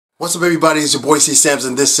What's up, everybody? It's your boy C Sams,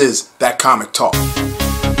 and this is That Comic Talk.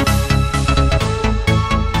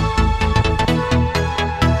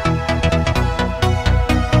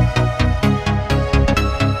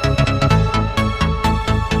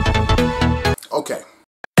 Okay.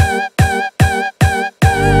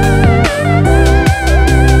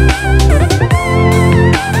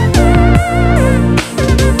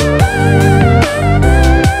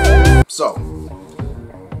 So,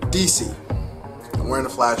 DC. I'm wearing a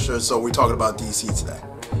Flash shirt, so we're talking about DC today.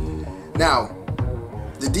 Now,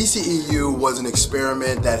 the DCEU was an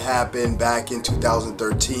experiment that happened back in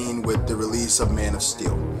 2013 with the release of Man of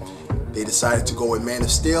Steel. They decided to go with Man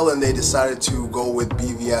of Steel, and they decided to go with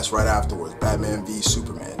BVS right afterwards, Batman v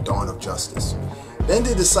Superman, Dawn of Justice. Then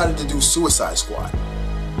they decided to do Suicide Squad.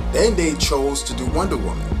 Then they chose to do Wonder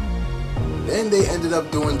Woman. Then they ended up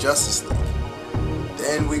doing Justice League.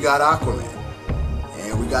 Then we got Aquaman.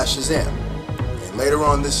 And we got Shazam. Later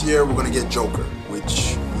on this year, we're going to get Joker,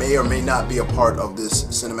 which may or may not be a part of this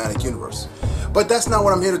cinematic universe. But that's not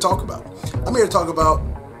what I'm here to talk about. I'm here to talk about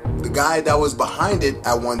the guy that was behind it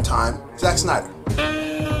at one time, Zack Snyder.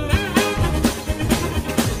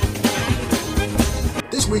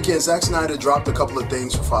 This weekend, Zack Snyder dropped a couple of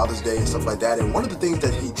things for Father's Day and stuff like that, and one of the things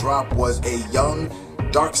that he dropped was a young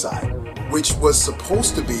Darkseid, which was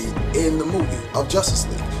supposed to be in the movie of Justice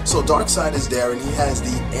League. So Darkseid is there, and he has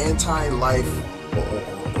the anti-life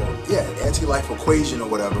anti-life equation or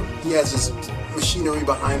whatever. He has his machinery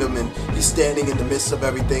behind him, and he's standing in the midst of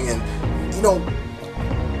everything. And you know,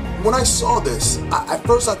 when I saw this, at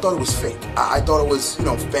first I thought it was fake. I thought it was, you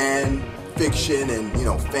know, fan fiction and, you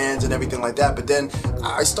know, fans and everything like that. But then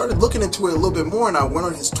I started looking into it a little bit more, and I went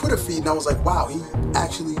on his Twitter feed, and I was like, wow, he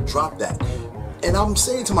actually dropped that. And I'm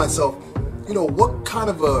saying to myself, you know, what kind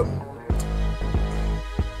of a...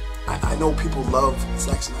 I know people love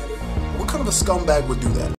Zack Snyder. What kind of a scumbag would do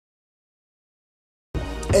that?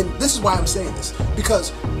 And this is why I'm saying this.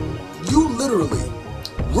 Because you literally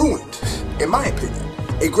ruined, in my opinion,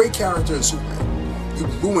 a great character in Superman. You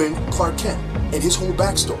ruined Clark Kent and his whole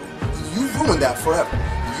backstory. You ruined that forever.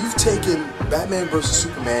 You've taken Batman vs.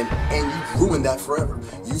 Superman and you've ruined that forever.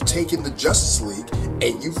 You've taken the Justice League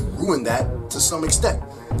and you've ruined that to some extent.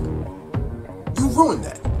 You ruined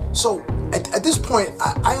that. So at this point,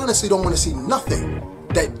 I honestly don't want to see nothing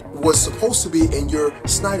that was supposed to be in your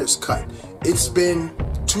Snyder's cut. It's been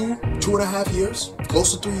two and a half years,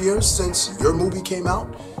 close to 3 years since your movie came out.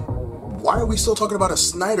 Why are we still talking about a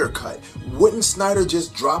Snyder cut? Wouldn't Snyder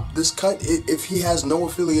just drop this cut if he has no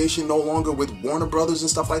affiliation no longer with Warner Brothers and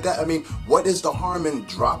stuff like that? I mean, what is the harm in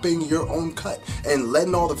dropping your own cut and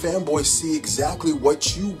letting all the fanboys see exactly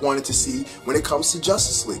what you wanted to see when it comes to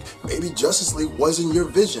Justice League? Maybe Justice League wasn't your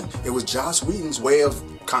vision. It was Joss Whedon's way of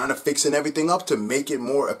kind of fixing everything up to make it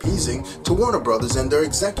more appeasing to Warner Brothers and their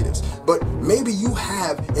executives. But maybe you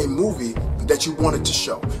have a movie that you wanted to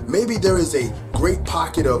show. Maybe there is a great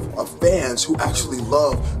pocket of fans who actually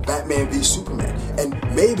love Batman v Superman, and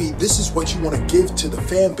maybe this is what you want to give to the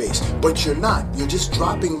fan base, but you're not. You're just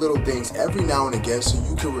dropping little things every now and again so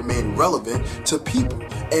you can remain relevant to people.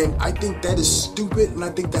 And I think that is stupid, and I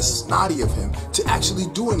think that's snotty of him to actually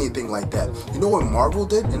do anything like that. You know what Marvel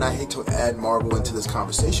did? And I hate to add Marvel into this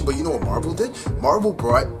conversation, but you know what Marvel did? Marvel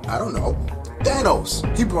brought, I don't know,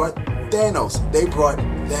 Thanos. He brought Thanos. They brought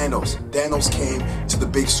Thanos. Thanos came to the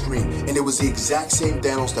big screen, and it was the exact same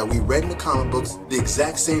Thanos that we read in the comic books, the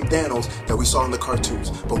exact same Thanos that we saw in the cartoons.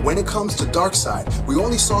 But when it comes to Darkseid, we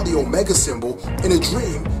only saw the Omega symbol in a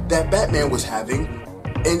dream that Batman was having,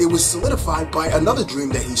 and it was solidified by another dream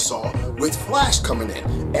that he saw with Flash coming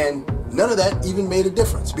in. And none of that even made a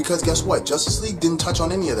difference, because guess what? Justice League didn't touch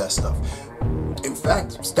on any of that stuff. In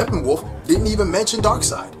fact, Steppenwolf didn't even mention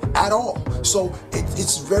Darkseid at all. So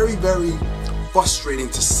it's very, very frustrating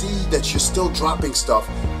to see that you're still dropping stuff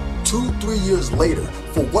 2-3 years later.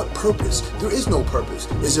 For what purpose? There is no purpose.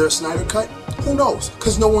 Is there a Snyder cut? Who knows?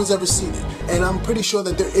 Because no one's ever seen it. And I'm pretty sure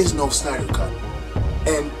that there is no Snyder cut.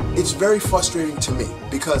 And it's very frustrating to me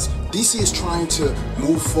because DC is trying to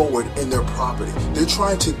move forward in their property. They're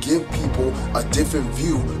trying to give people a different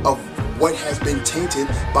view of what has been tainted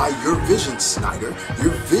by your vision, Snyder.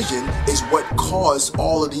 Your vision is what caused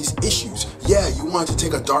all of these issues. Yeah, you wanted to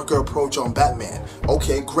take a darker approach on Batman.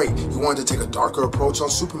 Okay, great. You wanted to take a darker approach on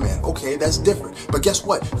Superman. Okay, that's different. But guess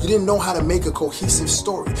what? You didn't know how to make a cohesive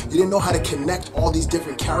story. You didn't know how to connect all these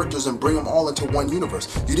different characters and bring them all into one universe.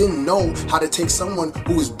 You didn't know how to take someone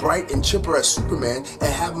who is bright and chipper as Superman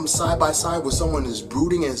and have them side by side with someone as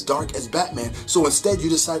brooding and as dark as Batman. So instead, you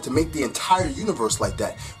decided to make the entire universe like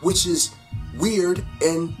that, which is weird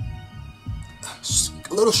and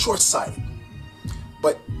a little short-sighted.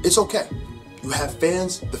 But it's okay. You have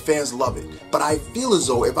fans, the fans love it. But I feel as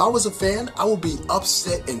though if I was a fan, I would be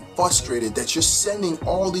upset and frustrated that you're sending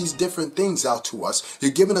all these different things out to us.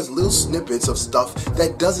 You're giving us little snippets of stuff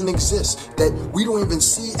that doesn't exist, that we don't even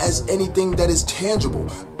see as anything that is tangible.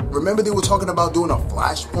 Remember they were talking about doing a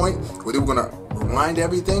flashpoint where they were gonna rewind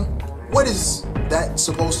everything? What is that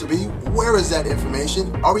supposed to be? Where is that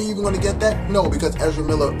information? Are we even going to get that? No, because Ezra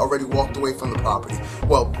Miller already walked away from the property.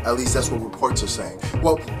 Well, at least that's what reports are saying.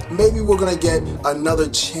 Well, maybe we're going to get another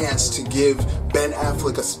chance to give Ben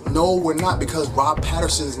Affleck a... No, we're not, because Rob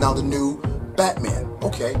Pattinson is now the new Batman.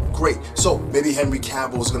 Okay, great. So maybe Henry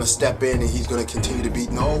Cavill is going to step in and he's going to continue to be...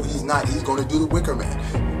 No, he's not. He's going to do the Wicker Man.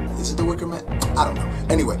 Is it the Wicker Man? I don't know.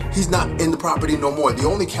 Anyway, he's not in the property no more. The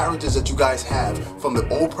only characters that you guys have from the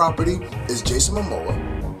old property is Jason Momoa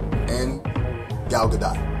and Gal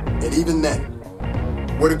Gadot. And even then,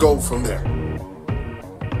 where to go from there?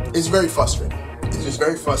 It's very frustrating. It's just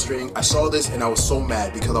very frustrating. I saw this and I was so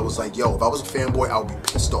mad because I was like, yo, if I was a fanboy, I would be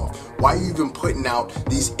pissed off. Why are you even putting out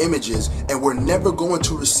these images and we're never going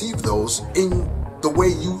to receive those in the way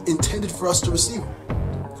you intended for us to receive them?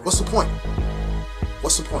 What's the point?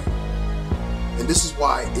 What's the point? And this is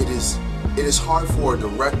why it is hard for a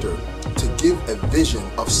director to give a vision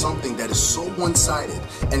of something that is so one-sided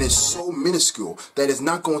and is so minuscule that is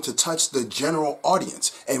not going to touch the general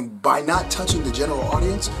audience. And by not touching the general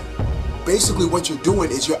audience, basically what you're doing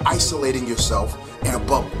is you're isolating yourself in a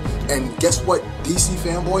bubble. And guess what, DC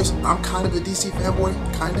fanboys? I'm kind of a DC fanboy,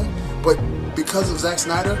 kind of. But because of Zack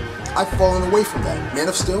Snyder, I've fallen away from that. Man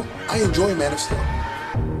of Steel, I enjoy Man of Steel.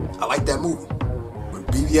 I like that movie.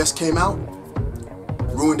 BVS came out,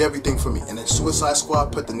 ruined everything for me. And then Suicide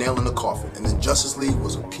Squad put the nail in the coffin. And then Justice League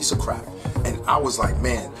was a piece of crap. And I was like,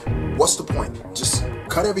 man, what's the point? Just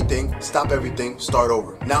cut everything, stop everything, start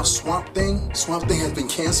over. Now Swamp Thing has been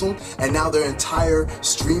canceled. And now their entire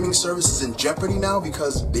streaming service is in jeopardy now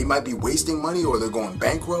because they might be wasting money or they're going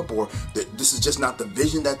bankrupt or this is just not the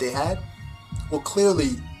vision that they had. Well, clearly,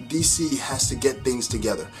 DC has to get things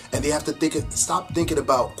together, and they have to stop thinking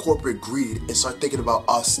about corporate greed and start thinking about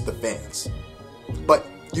us, the fans. But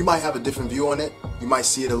you might have a different view on it. You might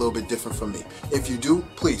see it a little bit different from me. If you do,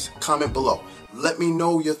 please comment below. Let me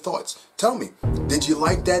know your thoughts. Tell me, did you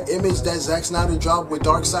like that image that Zack Snyder dropped with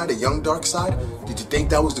Darkseid, a young Darkseid? Did you think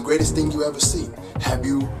that was the greatest thing you ever seen?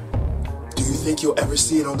 Do you think you'll ever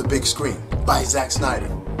see it on the big screen by Zack Snyder?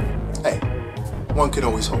 Hey, one can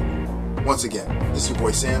always hope. Once again, this is your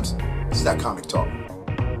boy Sam's. This is That Comic Talk.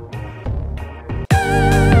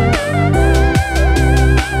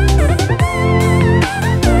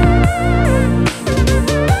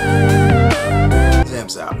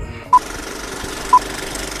 Sam's out.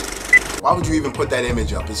 Why would you even put that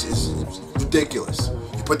image up? It's ridiculous.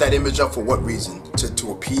 You put that image up for what reason?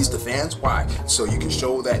 To appease the fans? Why? So you can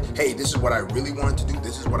show that, hey, this is what I really wanted to do.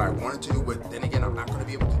 This is what I wanted to do. But then again, I'm not going to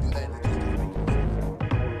be able to